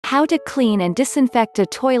How to clean and disinfect a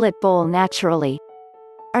toilet bowl naturally.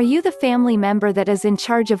 Are you the family member that is in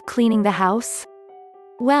charge of cleaning the house?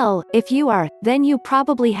 Well, if you are, then you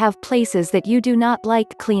probably have places that you do not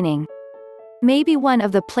like cleaning. Maybe one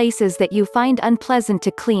of the places that you find unpleasant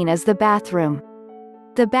to clean is the bathroom.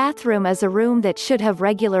 The bathroom is a room that should have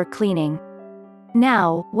regular cleaning.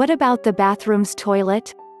 Now, what about the bathroom's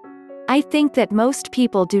toilet? I think that most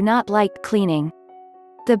people do not like cleaning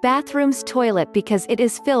the bathroom's toilet because it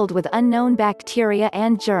is filled with unknown bacteria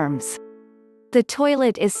and germs. The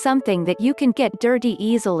toilet is something that you can get dirty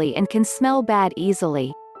easily and can smell bad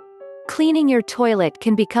easily. Cleaning your toilet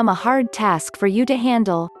can become a hard task for you to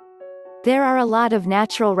handle. There are a lot of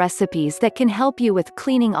natural recipes that can help you with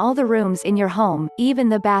cleaning all the rooms in your home, even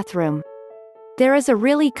the bathroom. There is a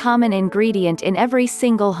really common ingredient in every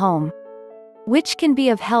single home, which can be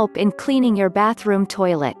of help in cleaning your bathroom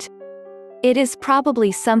toilet. It is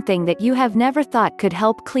probably something that you have never thought could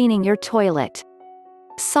help cleaning your toilet.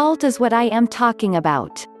 Salt is what I am talking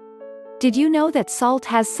about. Did you know that salt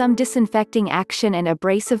has some disinfecting action and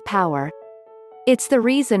abrasive power? It's the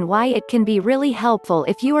reason why it can be really helpful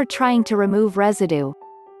if you are trying to remove residue.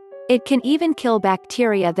 It can even kill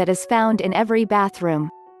bacteria that is found in every bathroom.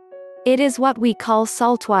 It is what we call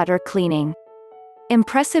saltwater cleaning.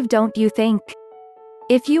 Impressive, don't you think?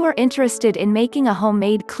 If you are interested in making a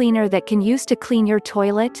homemade cleaner that can use to clean your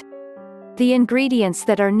toilet, the ingredients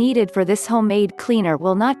that are needed for this homemade cleaner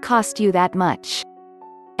will not cost you that much.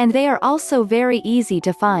 And they are also very easy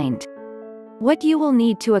to find. What you will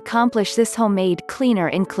need to accomplish this homemade cleaner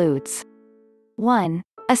includes 1.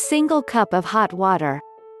 A single cup of hot water.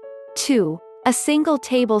 2. A single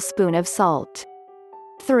tablespoon of salt.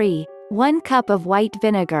 3. 1 cup of white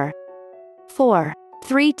vinegar. 4.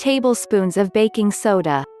 3 tablespoons of baking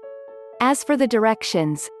soda. As for the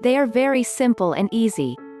directions, they are very simple and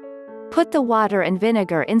easy. Put the water and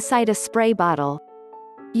vinegar inside a spray bottle.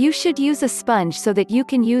 You should use a sponge so that you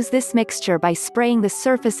can use this mixture by spraying the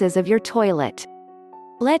surfaces of your toilet.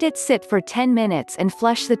 Let it sit for 10 minutes and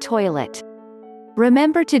flush the toilet.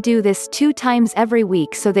 Remember to do this 2 times every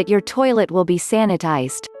week so that your toilet will be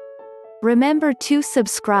sanitized. Remember to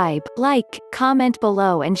subscribe, like, comment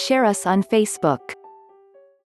below and share us on Facebook.